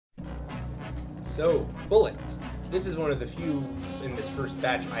So, Bullet. This is one of the few in this first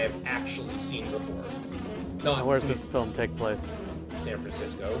batch I have actually seen before. Not And where's in this film take place? San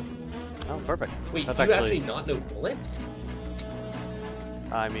Francisco. Oh, perfect. Wait, That's do you actually not know Bullet?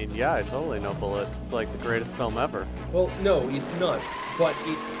 I mean, yeah, I totally know Bullet. It's like the greatest film ever. Well, no, it's not. But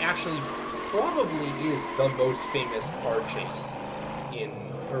it actually probably is the most famous car chase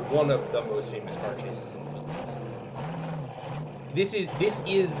or one of the most famous car chases in films. This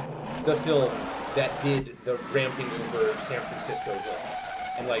is the film that did the ramping over San Francisco hills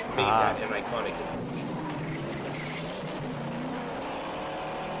and like made that an iconic image.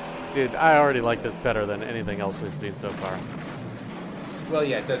 Dude, I already like this better than anything else we've seen so far. Well,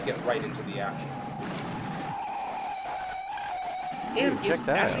 yeah, it does get right into the action. And Dude, check it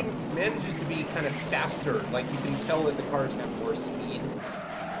that actually manages to be kind of faster. Like, you can tell that the cars have more speed,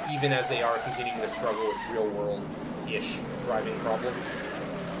 even as they are continuing to struggle with real-world-ish driving problems.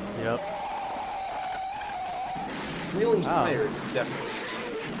 Yep. Squealing tires is definitely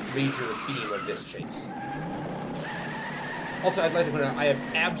a major theme of this chase. Also, I'd like to point out, I have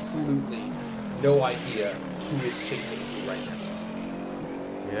absolutely no idea who is chasing who right now.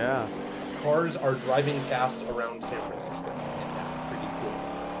 Yeah. Cars are driving fast around San Francisco, and that's pretty cool.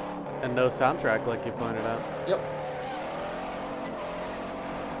 And no soundtrack, like you pointed out. Yep.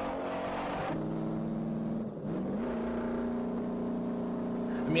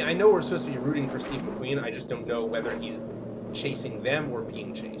 I mean, I know we're supposed to be rooting for Steve McQueen, I just don't know whether he's chasing them or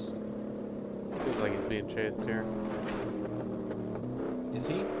being chased. Seems like he's being chased here. Is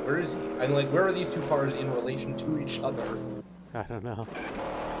he? Where is he? And like, where are these two cars in relation to each other? I don't know.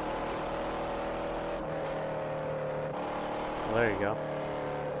 Well, there you go.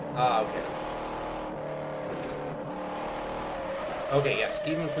 Ah, okay. Okay, yeah,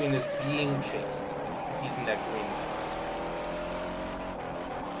 Steve McQueen is being chased. Since he's in that green.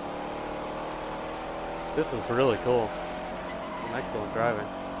 This is really cool. Some excellent driving.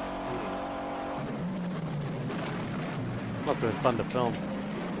 Must have been fun to film.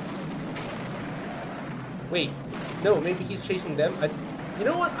 Wait, no, maybe he's chasing them? You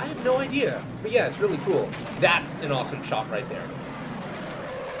know what? I have no idea. But yeah, it's really cool. That's an awesome shot right there.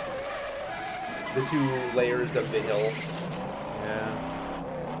 The two layers of the hill.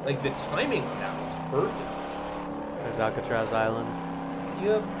 Yeah. Like, the timing on that was perfect. There's Alcatraz Island.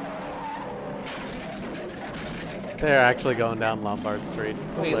 Yep. They're actually going down Lombard Street.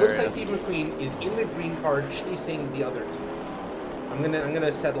 Okay, it looks like Steve McQueen is in the green car chasing the other two. I'm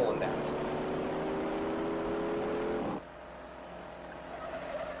gonna settle on that.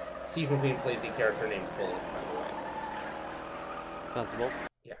 Steve McQueen plays the character named Bullet, by the way. Sensible.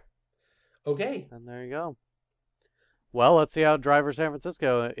 Yeah. Okay. And there you go. Well, let's see how Driver San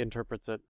Francisco interprets it.